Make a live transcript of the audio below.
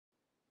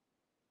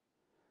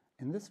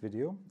In this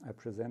video, I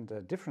present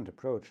a different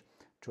approach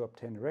to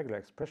obtain a regular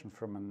expression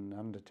from a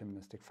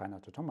non-deterministic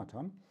finite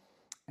automaton,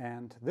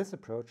 and this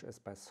approach is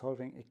by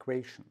solving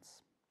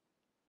equations.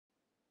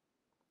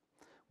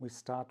 We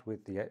start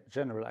with the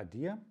general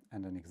idea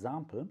and an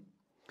example.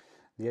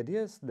 The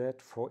idea is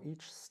that for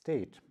each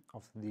state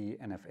of the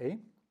NFA,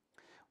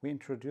 we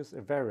introduce a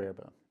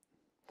variable,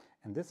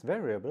 and this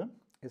variable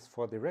is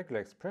for the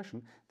regular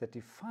expression that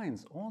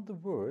defines all the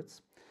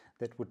words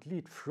that would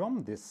lead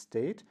from this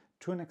state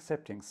to an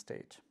accepting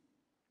state.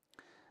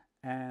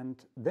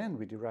 And then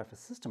we derive a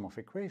system of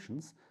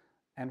equations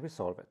and we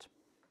solve it.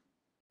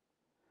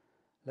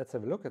 Let's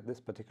have a look at this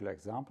particular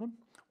example.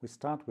 We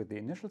start with the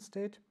initial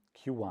state,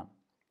 q1.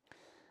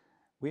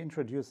 We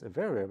introduce a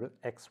variable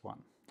x1.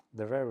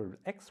 The variable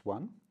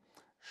x1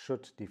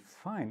 should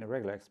define a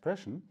regular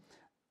expression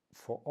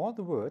for all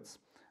the words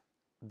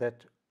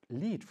that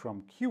lead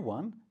from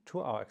q1 to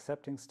our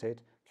accepting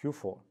state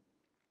q4.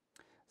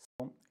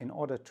 So, in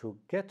order to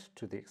get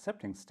to the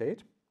accepting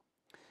state,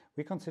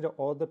 we consider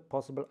all the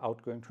possible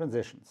outgoing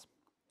transitions.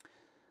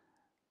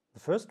 The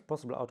first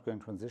possible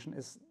outgoing transition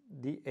is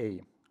the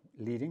A,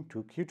 leading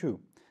to q2.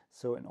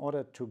 So in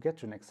order to get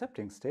to an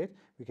accepting state,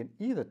 we can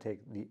either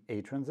take the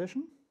A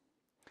transition,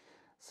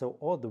 so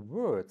all the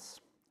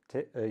words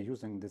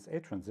using this A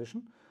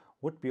transition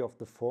would be of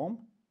the form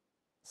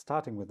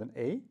starting with an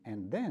A,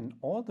 and then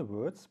all the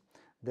words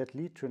that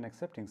lead to an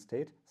accepting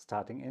state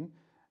starting in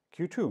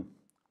q2,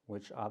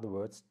 which are the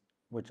words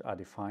which are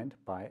defined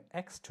by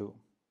x2.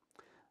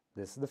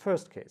 This is the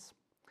first case.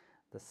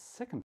 The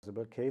second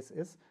possible case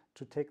is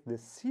to take the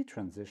C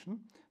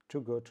transition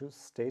to go to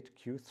state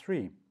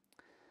q3.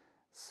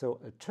 So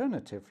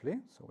alternatively,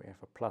 so we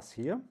have a plus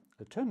here,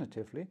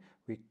 alternatively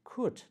we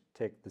could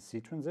take the C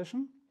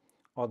transition,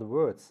 or the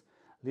words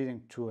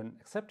leading to an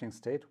accepting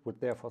state would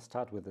therefore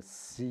start with a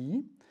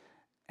C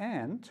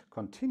and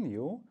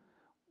continue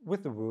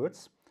with the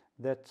words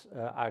that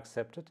are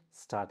accepted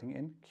starting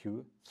in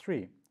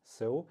q3.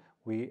 So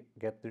we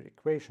get the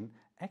equation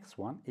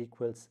x1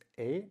 equals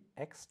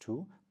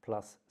ax2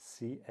 plus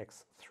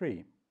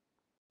cx3.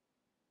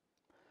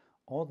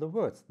 All the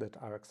words that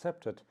are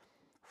accepted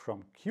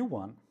from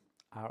q1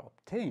 are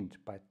obtained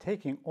by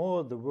taking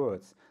all the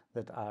words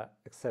that are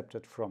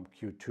accepted from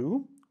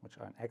q2, which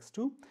are in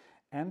x2,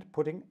 and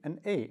putting an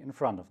a in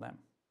front of them,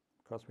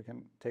 because we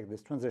can take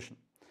this transition,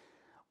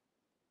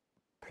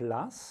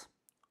 plus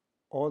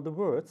all the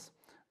words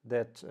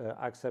that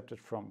are accepted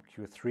from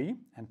q3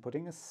 and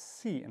putting a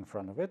c in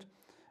front of it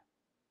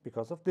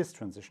because of this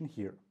transition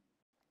here.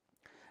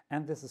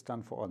 And this is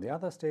done for all the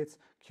other states,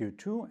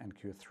 q2 and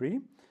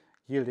q3,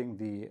 yielding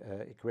the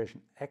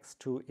equation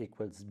x2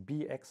 equals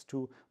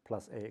bx2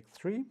 plus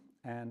ax3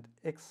 and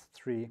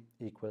x3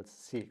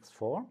 equals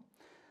cx4.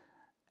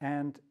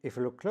 And if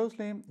you look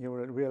closely, you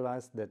will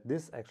realize that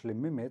this actually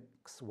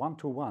mimics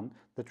one-to-one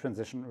the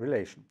transition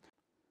relation.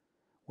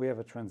 We have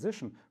a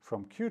transition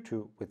from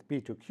q2 with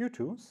b to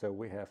q2, so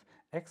we have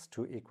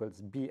x2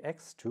 equals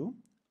bx2,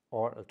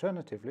 or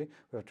alternatively,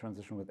 we have a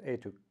transition with a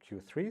to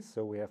q3,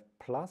 so we have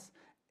plus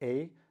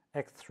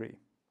ax3.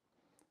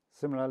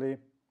 Similarly,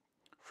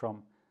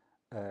 from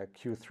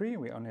q3,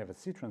 we only have a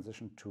c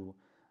transition to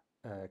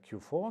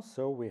q4,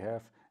 so we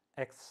have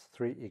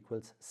x3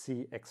 equals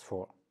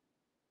cx4.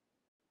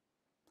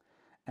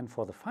 And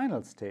for the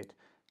final state,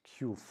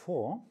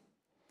 q4,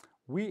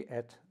 we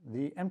add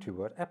the empty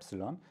word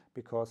epsilon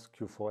because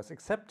q4 is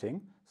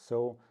accepting,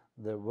 so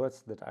the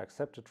words that are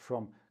accepted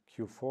from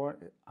q4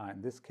 are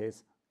in this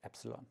case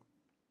epsilon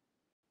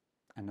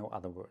and no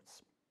other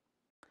words.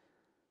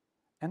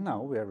 And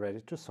now we are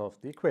ready to solve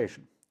the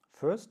equation.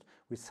 First,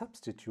 we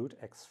substitute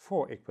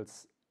x4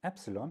 equals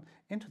epsilon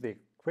into the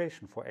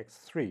equation for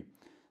x3.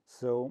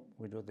 So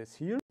we do this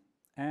here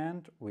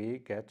and we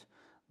get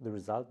the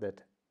result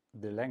that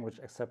the language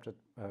accepted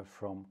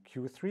from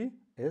q3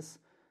 is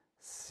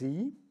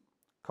C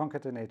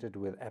concatenated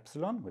with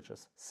epsilon, which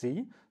is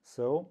C.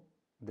 So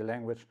the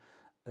language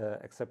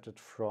accepted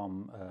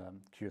from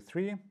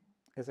q3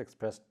 is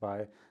expressed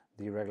by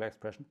the regular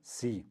expression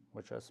C,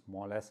 which is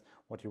more or less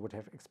what you would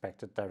have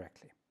expected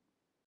directly.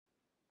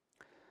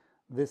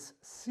 This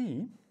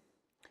C,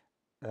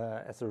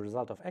 as a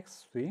result of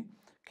x3,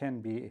 can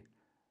be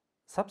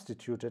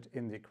substituted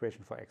in the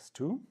equation for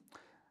x2.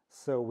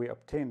 So we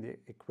obtain the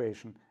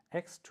equation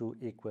x2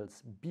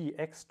 equals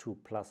bx2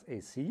 plus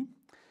ac,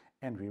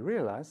 and we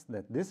realize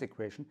that this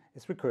equation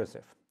is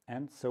recursive,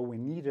 and so we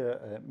need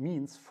a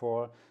means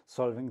for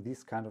solving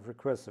these kind of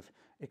recursive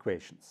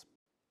equations.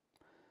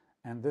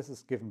 And this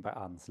is given by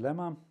Arden's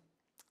lemma.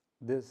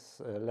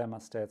 This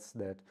lemma states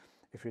that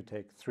if you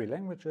take three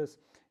languages,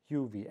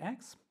 u, v,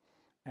 x,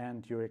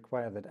 and you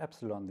require that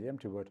epsilon, the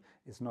empty word,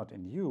 is not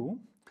in u,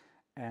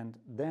 and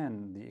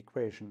then the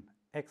equation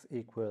x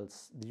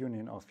equals the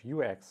union of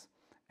ux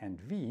and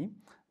v,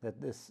 that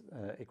this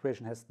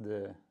equation has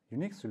the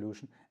unique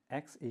solution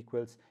x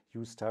equals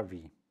u star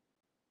v.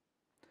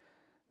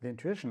 The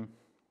intuition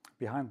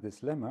behind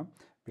this lemma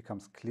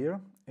becomes clear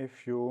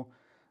if you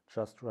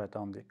just write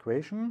down the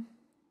equation.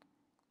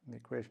 The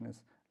equation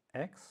is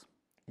x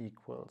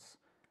equals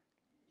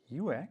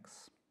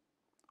ux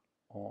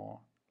or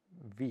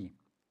v.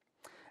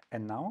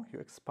 And now you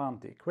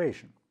expand the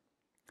equation.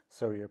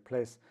 So you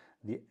replace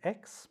the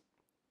x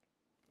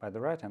by the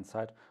right-hand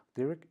side of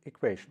the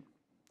equation.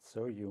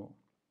 So you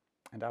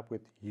end up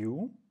with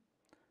u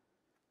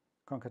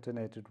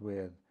concatenated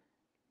with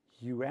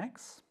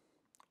ux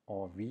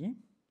or v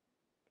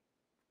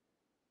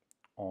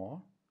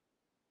or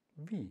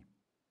v.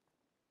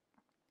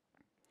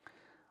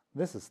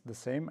 This is the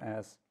same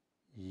as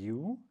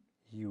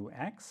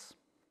ux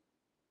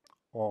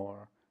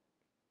or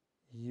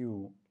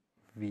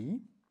uv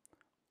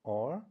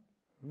or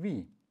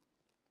v.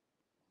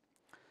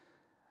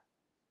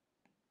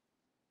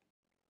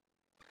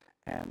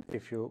 And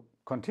if you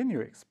continue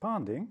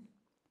expanding,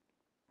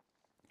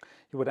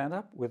 you would end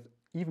up with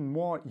even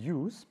more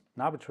u's,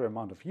 an arbitrary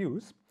amount of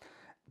u's,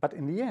 but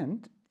in the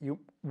end you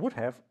would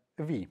have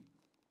a v.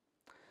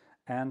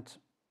 And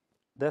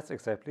that's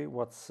exactly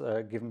what's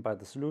given by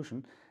the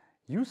solution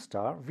u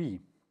star v.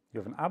 You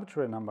have an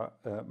arbitrary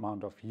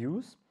amount of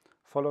u's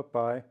followed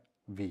by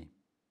v.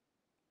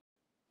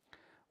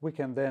 We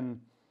can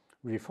then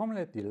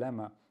reformulate the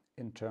lemma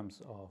in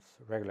terms of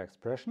regular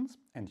expressions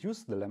and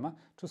use the lemma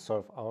to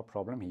solve our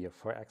problem here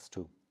for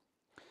x2.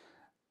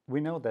 We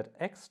know that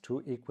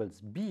x2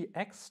 equals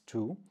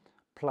bx2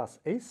 plus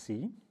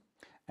ac,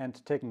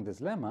 and taking this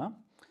lemma,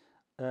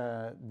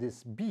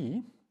 this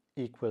b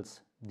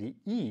equals the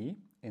e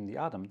in the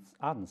Arden's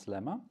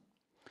lemma,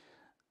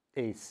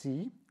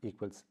 ac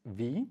equals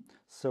v,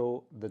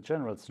 so the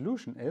general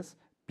solution is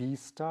b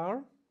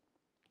star,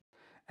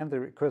 and the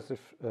recursive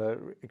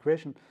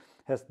equation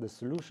has the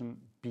solution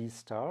b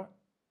star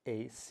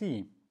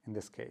ac in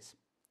this case,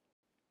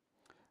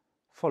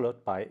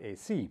 followed by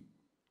ac.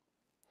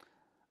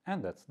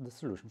 And that's the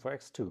solution for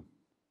x2.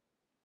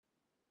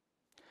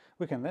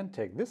 We can then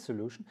take this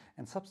solution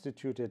and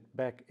substitute it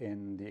back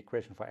in the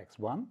equation for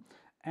x1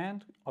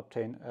 and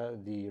obtain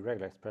the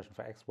regular expression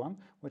for x1,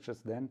 which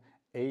is then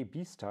a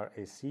b star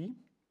ac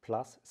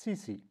plus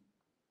cc.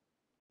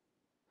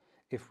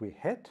 If we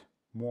had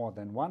more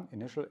than one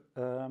initial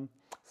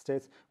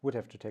states, we would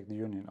have to take the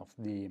union of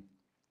the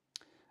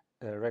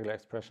regular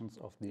expressions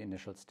of the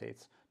initial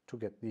states to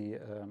get the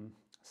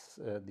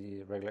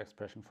regular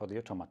expression for the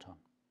automaton.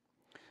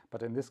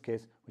 But in this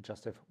case, we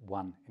just have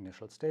one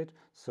initial state,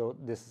 so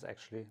this is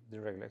actually the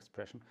regular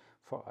expression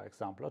for our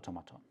example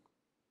automaton.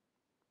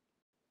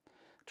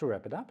 To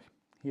wrap it up,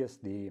 here's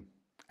the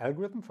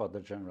algorithm for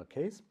the general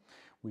case.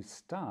 We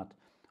start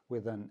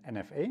with an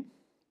NFA,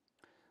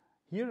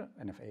 here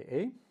NFA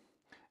A,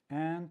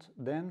 and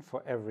then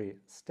for every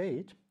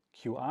state,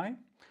 qi,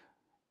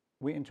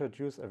 we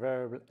introduce a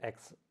variable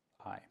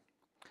xi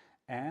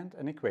and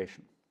an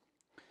equation.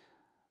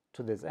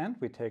 To this end,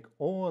 we take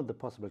all the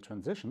possible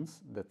transitions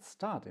that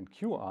start in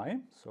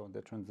qi, so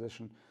the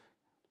transition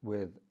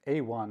with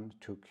a1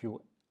 to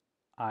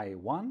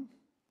qi1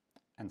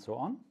 and so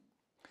on.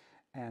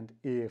 And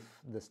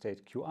if the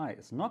state qi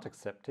is not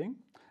accepting,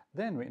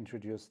 then we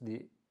introduce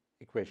the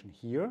equation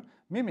here,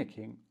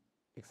 mimicking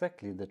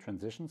exactly the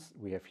transitions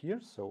we have here.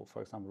 So,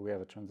 for example, we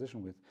have a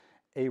transition with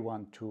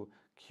a1 to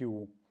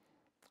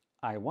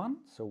qi1,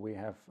 so we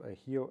have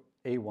here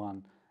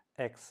a1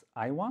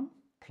 xi1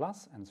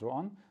 plus and so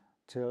on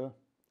till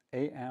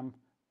am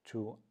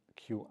to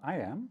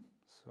qim,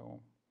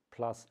 so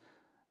plus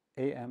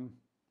am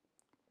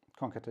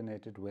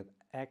concatenated with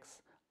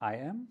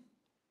xim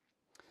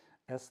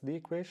as the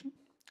equation.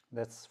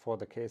 That's for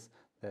the case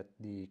that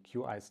the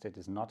qi state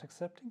is not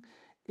accepting.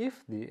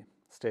 If the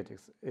state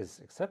is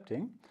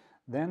accepting,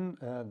 then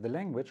the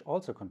language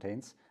also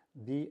contains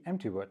the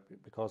empty word,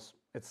 because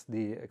it's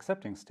the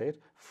accepting state.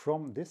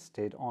 From this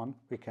state on,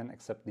 we can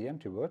accept the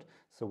empty word,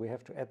 so we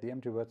have to add the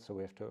empty word, so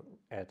we have to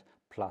add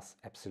plus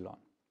epsilon.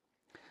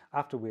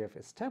 After we have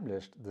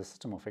established the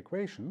system of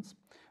equations,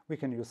 we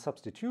can use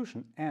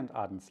substitution and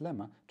Arden's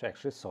lemma to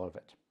actually solve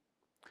it.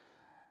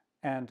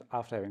 And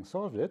after having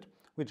solved it,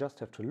 we just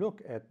have to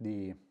look at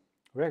the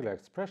regular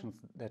expressions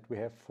that we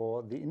have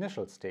for the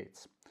initial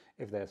states.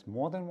 If there's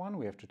more than one,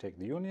 we have to take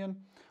the union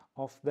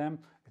of them.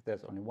 If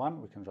there's only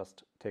one, we can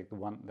just take the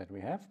one that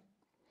we have.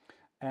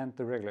 And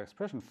the regular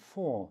expression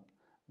for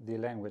the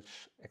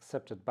language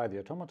accepted by the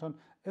automaton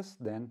is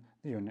then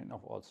the union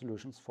of all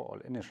solutions for all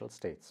initial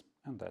states.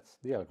 And that's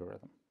the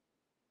algorithm.